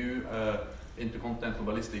 including new intercontinental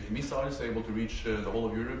ballistic missiles able to reach the whole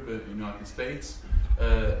of Europe, United States,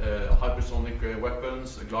 hypersonic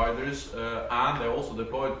weapons, gliders, and they also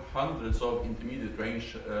deployed hundreds of intermediate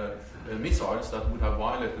range missiles that would have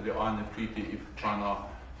violated the INF Treaty if China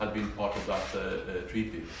had been part of that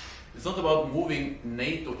treaty. It's not about moving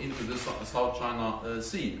NATO into the South China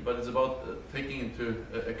Sea, but it's about taking into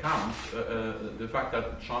account the fact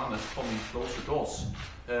that China is coming closer to us.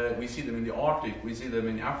 We see them in the Arctic, we see them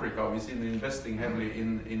in Africa, we see them investing heavily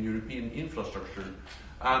in European infrastructure,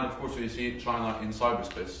 and of course we see China in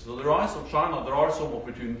cyberspace. So the rise of China, there are some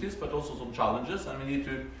opportunities, but also some challenges, and we need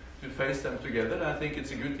to face them together. And I think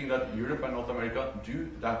it's a good thing that Europe and North America do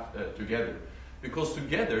that together. Because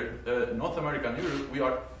together, North America and Europe, we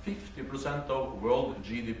are 50% of world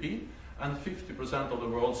GDP and 50% of the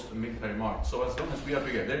world's military might. So as long as we are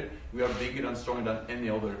together, we are bigger and stronger than any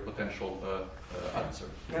other potential adversary.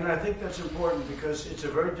 And I think that's important because it's a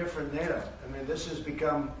very different NATO. I mean, this has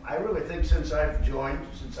become, I really think since I've joined,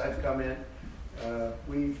 since I've come in,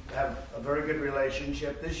 we have a very good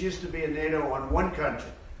relationship. This used to be a NATO on one country.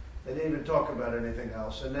 They didn't even talk about anything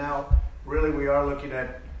else. And now, really, we are looking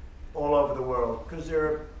at all over the world, because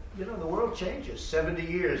the world changes. 70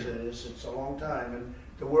 years it is, it's a long time, and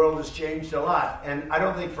the world has changed a lot. And I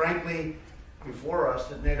don't think, frankly, before us,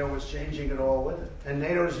 that NATO was changing at all with it. And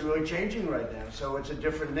NATO is really changing right now. So it's a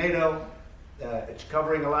different NATO. It's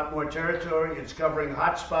covering a lot more territory. It's covering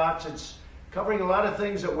hotspots. It's covering a lot of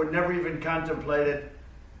things that were never even contemplated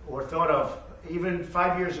or thought of even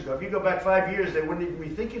 5 years ago. If you go back 5 years, they wouldn't even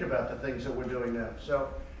be thinking about the things that we're doing now. So.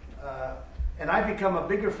 And I've become a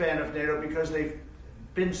bigger fan of NATO because they've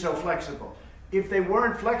been so flexible. If they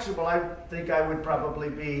weren't flexible, I think I would probably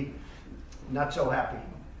be not so happy.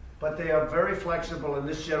 But they are very flexible, and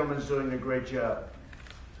this gentleman's doing a great job.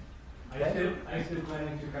 Are you still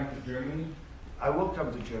planning to come to Germany? I will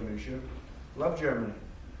come to Germany, sure. Love Germany.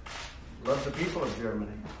 Love the people of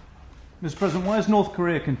Germany. Mr. President, why has North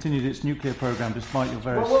Korea continued its nuclear program despite your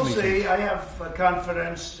various Well, we'll meetings? see. I have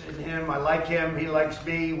confidence in him. I like him. He likes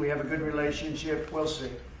me. We have a good relationship. We'll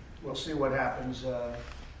see. We'll see what happens.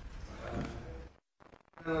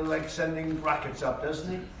 Like sending rockets up,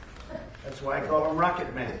 doesn't he? That's why I call him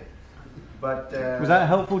Rocket Man. But was that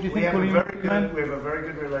helpful, do you think, we have a very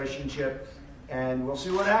good relationship, and we'll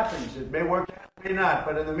see what happens. It may work out, it may not.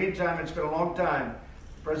 But in the meantime, it's been a long time.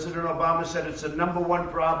 President Obama said it's the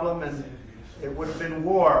 #1 problem, and it would have been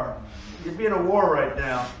war. You'd be in a war right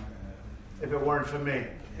now if it weren't for me.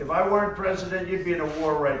 If I weren't president, you'd be in a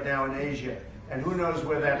war right now in Asia, and who knows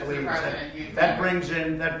where that leads. That brings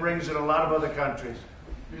in a lot of other countries.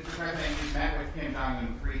 Mr. President, you've met with Kim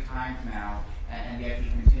Jong-un 3 times now, and yet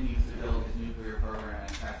he continues to build his nuclear program and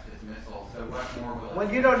test his missiles. So what more will it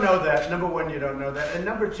Well, you don't know that. #1, you don't know that. And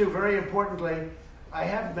 #2, very importantly, I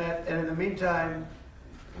have met, and in the meantime,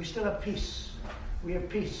 we still have peace. We have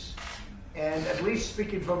peace. And at least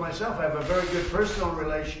speaking for myself, I have a very good personal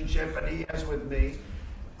relationship, and he has with me.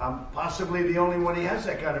 I'm possibly the only one he has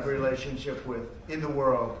that kind of relationship with in the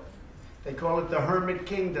world. They call it the Hermit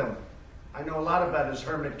Kingdom. I know a lot about his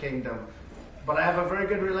Hermit Kingdom, but I have a very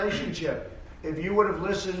good relationship. If you would have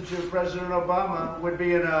listened to President Obama, we'd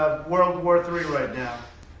be in a World War III right now.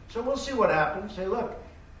 So we'll see what happens. Hey, look,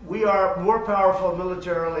 we are more powerful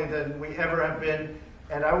militarily than we ever have been.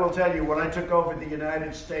 And I will tell you, when I took over the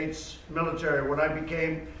United States military, when I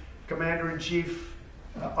became Commander-in-Chief,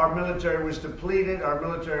 our military was depleted, our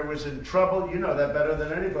military was in trouble. You know that better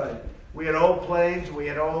than anybody. We had old planes, we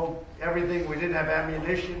had old everything, we didn't have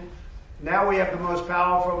ammunition. Now we have the most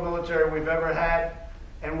powerful military we've ever had,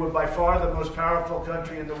 and we're by far the most powerful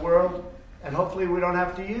country in the world, and hopefully we don't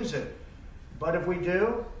have to use it. But if we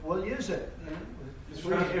do, we'll use it.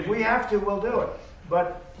 If we have to, we'll do it.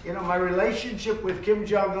 But, you know, my relationship with Kim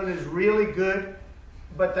Jong-un is really good,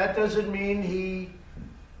 but that doesn't mean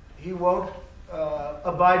he won't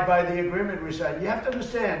abide by the agreement we signed. You have to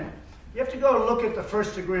understand, you have to go and look at the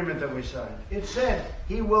first agreement that we signed. It said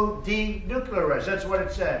he will denuclearize. That's what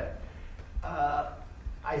it said.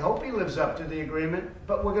 I hope he lives up to the agreement,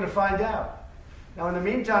 but we're going to find out. Now, in the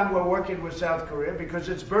meantime, we're working with South Korea because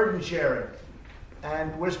it's burden sharing.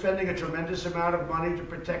 And we're spending a tremendous amount of money to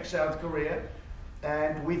protect South Korea.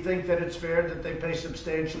 And we think that it's fair that they pay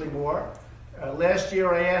substantially more. Last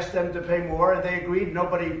year, I asked them to pay more, and they agreed.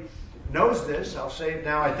 Nobody knows this. I'll say it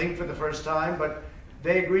now, I think, for the first time. But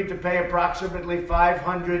they agreed to pay approximately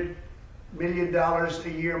 $500 million a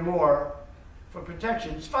year more for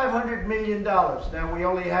protection. It's $500 million. Now, we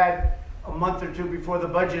only had a month or two before the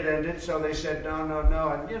budget ended, so they said no, no, no.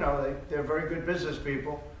 And, you know, they're very good business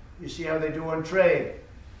people. You see how they do on trade.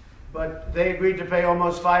 But they agreed to pay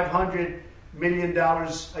almost $500 million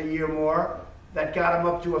a year more. That got them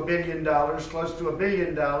up to $1 billion, close to $1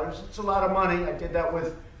 billion. It's a lot of money. I did that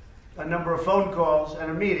with a number of phone calls and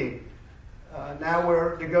a meeting. Now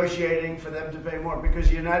we're negotiating for them to pay more because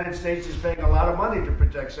the United States is paying a lot of money to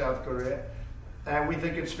protect South Korea, and we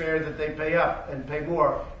think it's fair that they pay up and pay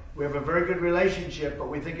more. We have a very good relationship, but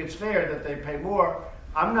we think it's fair that they pay more.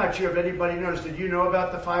 I'm not sure if anybody knows. Did you know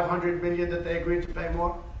about the $500 million that they agreed to pay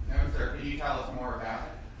more? No, sir. Can you tell us more about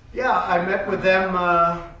it? Yeah, I met with them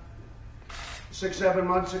 6-7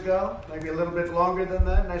 months ago, maybe a little bit longer than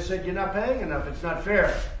that, and I said, you're not paying enough. It's not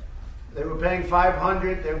fair. They were paying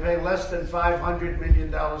they were paying less than $500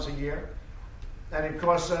 million a year, and it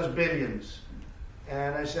costs us billions.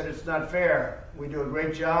 And I said, it's not fair. We do a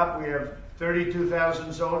great job. We have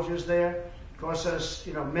 32,000 soldiers there. It costs us,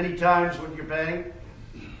 you know, many times what you're paying,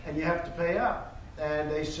 and you have to pay up.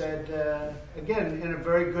 And they said, again, in a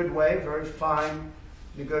very good way, very fine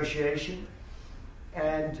negotiation.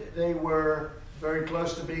 And they were very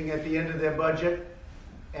close to being at the end of their budget.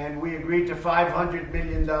 And we agreed to $500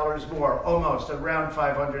 million more, almost around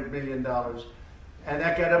 $500 million. And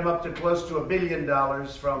that got them up to close to $1 billion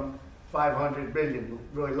from $500 million,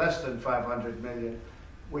 really less than $500 million,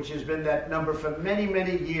 which has been that number for many,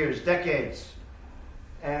 many years, decades.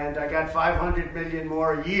 And I got $500 million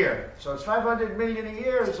more a year. So it's $500 million a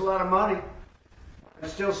year. It's a lot of money.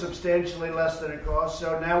 It's still substantially less than it costs.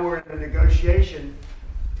 So now we're in a negotiation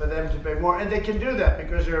for them to pay more. And they can do that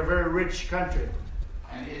because they're a very rich country.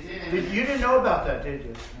 And is it You didn't know about that, did you?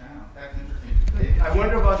 No, that's interesting. I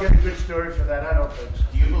wonder if I'll get a good story for that. I don't think so.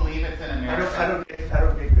 Do you believe it's in America? I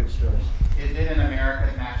don't get good stories. Is it in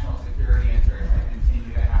America's national security interest to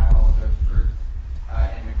continue to have all of those troops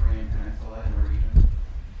in the Korean Peninsula and the region?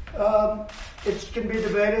 It can be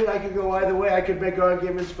debated. I could go either way. I could make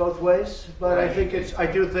arguments both ways. But I think I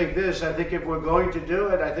do think this. I think if we're going to do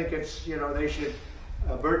it, I think it's, you know, they should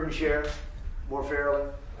burden share more fairly.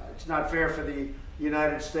 It's not fair for the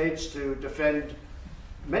United States to defend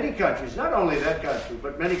many countries, not only that country,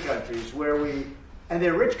 but many countries and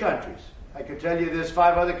they're rich countries. I could tell you there's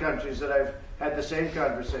 5 other countries that I've had the same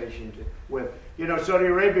conversation with. You know, Saudi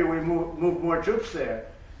Arabia, we moved more troops there,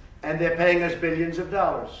 and they're paying us billions of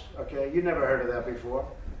dollars, okay? You never heard of that before.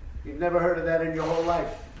 You've never heard of that in your whole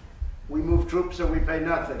life. We move troops and we pay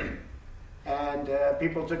nothing. And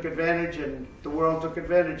people took advantage and the world took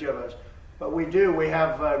advantage of us. But we do. We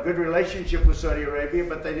have a good relationship with Saudi Arabia,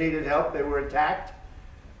 but they needed help. They were attacked.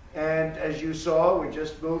 And as you saw, we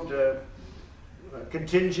just moved a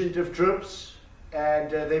contingent of troops, and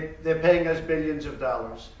they're paying us billions of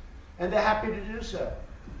dollars. And they're happy to do so.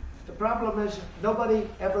 The problem is nobody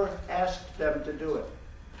ever asked them to do it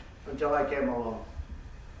until I came along.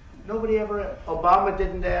 Nobody ever, Obama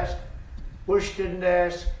didn't ask, Bush didn't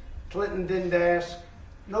ask, Clinton didn't ask,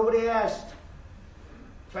 nobody asked.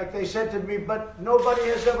 In fact, they said to me, but nobody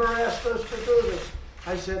has ever asked us to do this.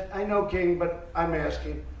 I said, I know, King, but I'm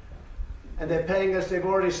asking. And they're paying us, they've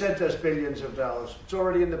already sent us billions of dollars. It's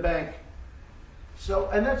already in the bank. So,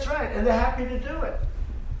 and that's right, and they're happy to do it.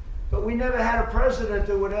 But we never had a president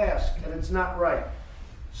that would ask, and it's not right.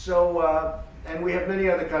 So, and we have many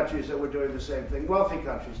other countries that were doing the same thing, wealthy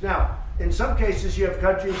countries. Now, in some cases, you have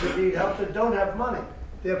countries that need help that don't have money.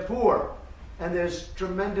 They're poor, and there's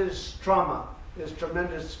tremendous trauma. There's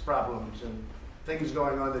tremendous problems and things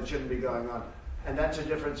going on that shouldn't be going on. And that's a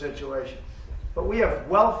different situation. But we have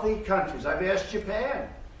wealthy countries. I've asked Japan.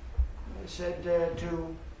 I said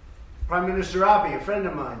to Prime Minister Abe, a friend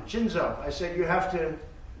of mine, Shinzo, I said, you have to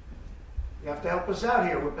help us out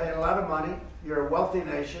here. We're paying a lot of money. You're a wealthy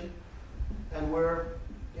nation. And we're,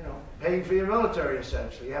 you know, paying for your military,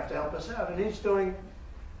 essentially. You have to help us out. And he's going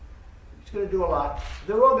to do a lot.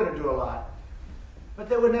 They're all going to do a lot. But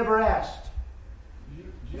they were never asked.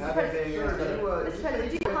 Mr. President,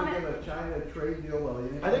 do you comment? A China trade deal?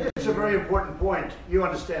 I think it's a very important point. You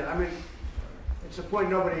understand. I mean, it's a point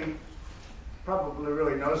nobody probably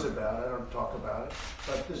really knows about. I don't talk about it.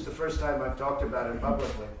 But this is the first time I've talked about it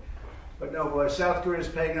publicly. But no, South Korea is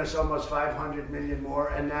paying us almost $500 million more,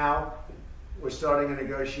 and now we're starting a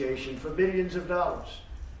negotiation for billions of dollars.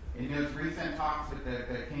 In those recent talks with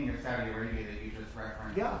the King of Saudi Arabia that you just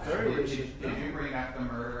referenced, yeah, very recent. Did you bring up the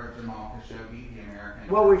murder of Jamal Khashoggi, the American?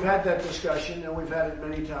 Well, we've had that discussion, and we've had it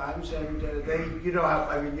many times, and they, you know how,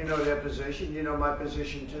 I mean, you know their position, you know my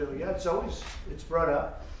position too. Yeah, it's brought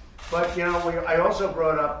up. But, you know, I also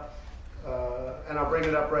brought up and I'll bring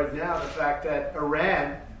it up right now, the fact that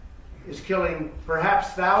Iran is killing perhaps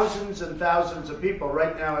thousands and thousands of people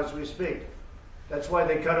right now as we speak. That's why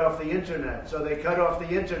they cut off the internet. So they cut off the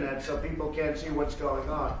internet so people can't see what's going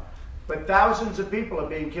on. But thousands of people are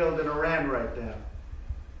being killed in Iran right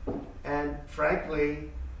now. And frankly,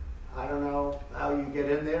 I don't know how you get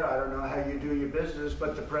in there. I don't know how you do your business,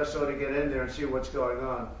 but the press ought to get in there and see what's going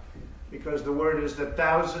on. Because the word is that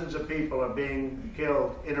thousands of people are being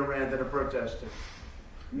killed in Iran that are protesting.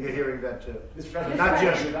 You're hearing that too.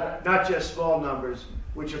 Not just small numbers,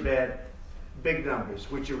 which are bad, big numbers,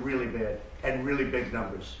 which are really bad, and really big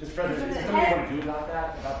numbers. Mr. President, is there something you want to do about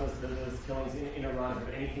that, about those killings in Iran? Is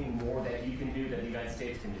there anything more that you can do that the United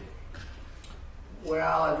States can do?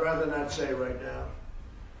 Well, I'd rather not say right now.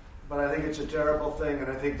 But I think it's a terrible thing, and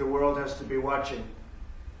I think the world has to be watching.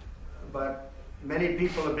 But many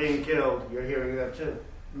people are being killed. You're hearing that too.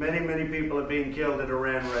 Many, many people are being killed in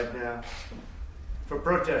Iran right now for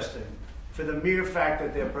protesting, for the mere fact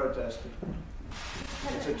that they're protesting.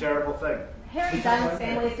 It's a terrible thing. Harry Dunn's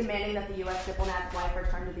family is demanding that the U.S. diplomat's wife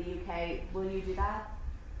return to the U.K. Will you do that?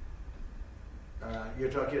 You're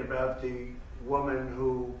talking about the woman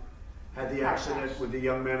who had the accident with the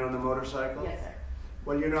young man on the motorcycle? Yes, sir.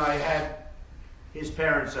 Well, you know, I had his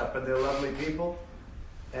parents up, and they're lovely people.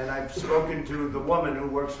 And I've spoken to the woman who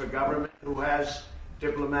works for government, who has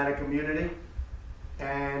diplomatic immunity,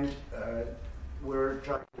 and we're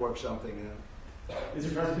trying to work something out.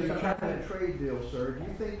 Mr. President, the China trade deal, sir, do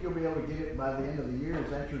you think you'll be able to get it by the end of the year? Is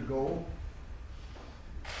that your goal?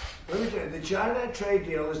 Let me tell you, the China trade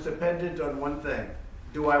deal is dependent on one thing.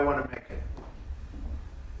 Do I want to make it?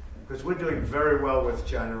 Because we're doing very well with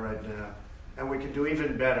China right now, and we can do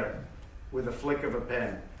even better with a flick of a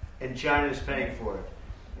pen. And China's paying for it.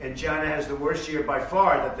 And China has the worst year by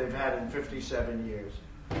far that they've had in 57 years.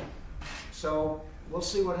 So we'll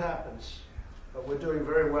see what happens. But we're doing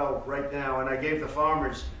very well right now. And I gave the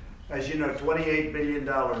farmers, as you know, $28 billion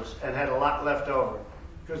and had a lot left over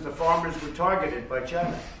because the farmers were targeted by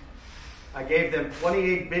China. I gave them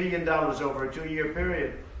 $28 billion over a 2-year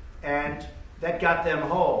period, and that got them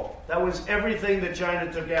whole. That was everything that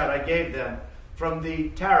China took out. I gave them from the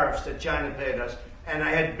tariffs that China paid us. And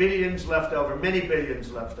I had billions left over, many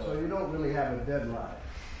billions left over. So you don't really have a deadline?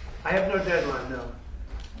 I have no deadline, no.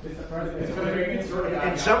 Mr. President,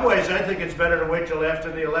 In some ways, I think it's better to wait till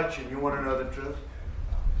after the election. You want to know the truth?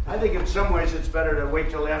 I think in some ways it's better to wait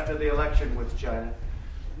till after the election with China.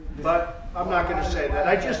 But I'm not going to say that.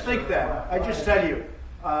 I just think that. I just tell you.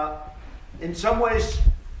 In some ways,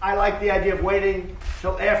 I like the idea of waiting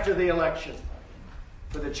till after the election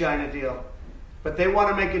for the China deal. But they want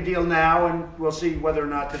to make a deal now, and we'll see whether or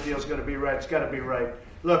not the deal's going to be right. It's got to be right.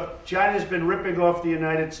 Look, China's been ripping off the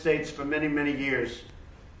United States for many, many years.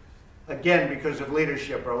 Again, because of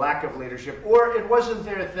leadership or lack of leadership, or it wasn't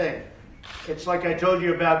their thing. It's like I told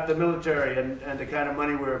you about the military and the kind of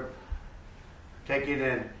money we're taking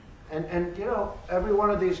in. And you know, every one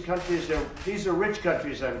of these countries, these are rich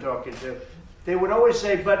countries I'm talking to, they would always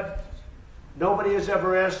say, but nobody has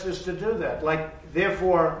ever asked us to do that. Like,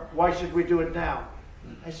 therefore, why should we do it now?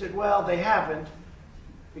 I said, well, they haven't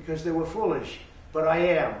because they were foolish, but I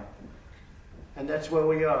am. And that's where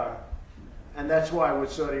we are. And that's why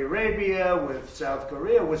with Saudi Arabia, with South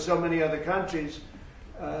Korea, with so many other countries,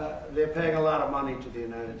 they're paying a lot of money to the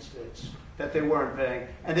United States that they weren't paying.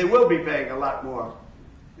 And they will be paying a lot more.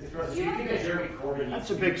 Do you think that Jeremy Corbyn That's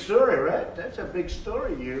a big story, right? That's a big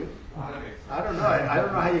story, you. I don't know. I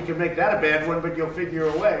don't know how you can make that a bad one, but you'll figure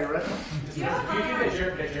a way, right? Do you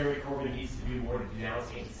think that Jeremy Corbyn needs to do more to denounce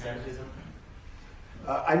anti-Semitism?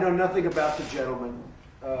 I know nothing about the gentleman,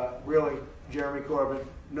 really, Jeremy Corbyn.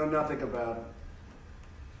 Know nothing about him.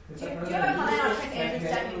 Do you have a comment on Prince Andrew's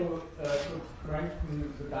statement? To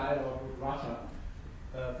strengthen the dialogue with Russia,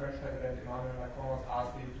 French President Emmanuel Macron has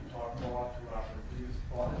asked you to talk more to Russia. Do you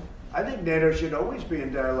support it? I think NATO should always be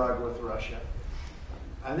in dialogue with Russia.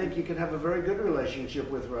 I think you can have a very good relationship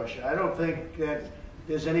with Russia. I don't think that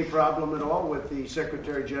there's any problem at all with the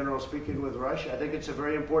Secretary General speaking with Russia. I think it's a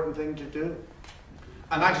very important thing to do.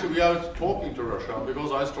 And actually, we are talking to Russia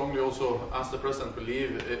because I strongly also, as the President,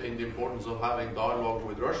 believe in the importance of having dialogue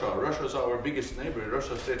with Russia. Russia is our biggest neighbor.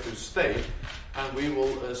 Russia is there to stay, and we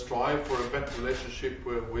will strive for a better relationship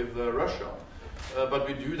with Russia. But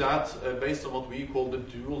we do that based on what we call the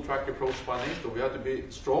dual-track approach by NATO. We have to be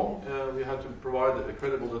strong, we have to provide a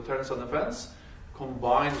credible deterrence and defense,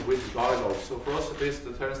 combined with dialogue. So for us, it is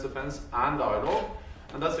deterrence, defense, and dialogue.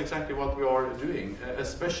 And that's exactly what we are doing,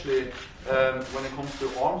 especially when it comes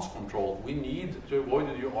to arms control. We need to avoid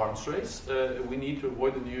a new arms race. We need to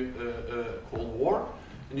avoid a new Cold War.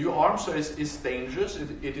 A new arms race is dangerous,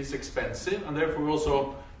 it is expensive, and therefore we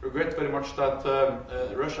also regret very much that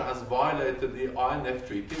Russia has violated the INF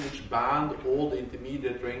Treaty, which banned all the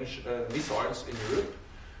intermediate range missiles in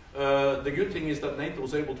Europe. The good thing is that NATO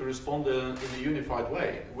was able to respond in a unified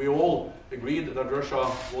way. We all agreed that Russia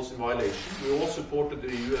was in violation. We all supported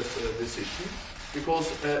the US decision,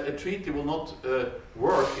 because a treaty will not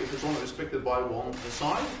work if it's only respected by one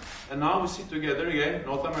side. And now we sit together again,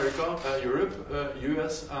 North America, Europe,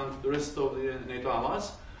 US, and the rest of the NATO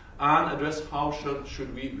allies, and address how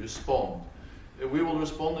should we respond. We will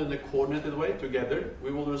respond in a coordinated way together.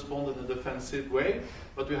 We will respond in a defensive way,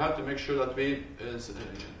 but we have to make sure that we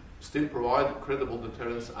still provide credible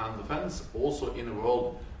deterrence and defense, also in a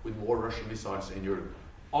world with more Russian missiles in Europe.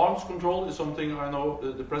 Arms control is something I know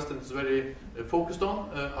the President is very focused on.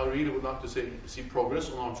 I really would like to see progress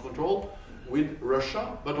on arms control with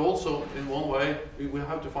Russia, but also in one way we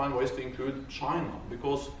have to find ways to include China,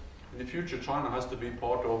 because in the future China has to be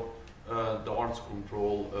part of the arms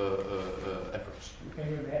control efforts.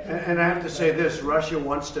 And I have to say this, Russia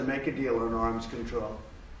wants to make a deal on arms control.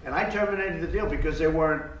 And I terminated the deal because they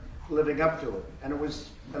weren't living up to it. And it was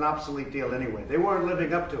an obsolete deal anyway. They weren't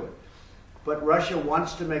living up to it. But Russia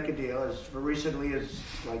wants to make a deal. As recently as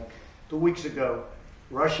like 2 weeks ago,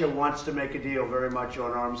 Russia wants to make a deal very much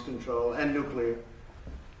on arms control and nuclear.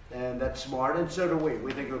 And that's smart, and so do we.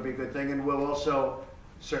 We think it would be a good thing, and we'll also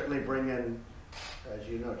certainly bring in, as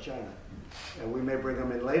you know, China. And we may bring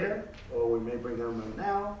them in later, or we may bring them in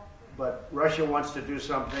now, but Russia wants to do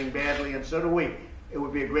something badly, and so do we. It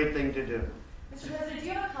would be a great thing to do. Mr. President, do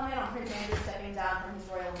you have a comment on Prince Andrew stepping down from his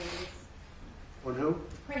royal duties? On who?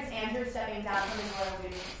 Prince Andrew stepping down from his royal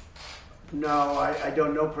duties. No, I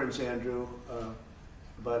don't know Prince Andrew,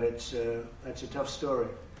 but that's a tough story.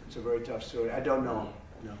 It's a very tough story. I don't know him,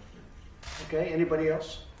 no. Okay, anybody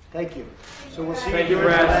else? Thank you. So we'll see you during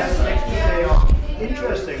the next day off.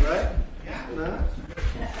 Interesting, right? Yeah. No?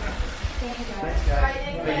 Thank you, guys. Thanks,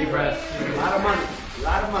 guys. Thank you, Brad. A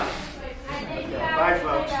lot of money.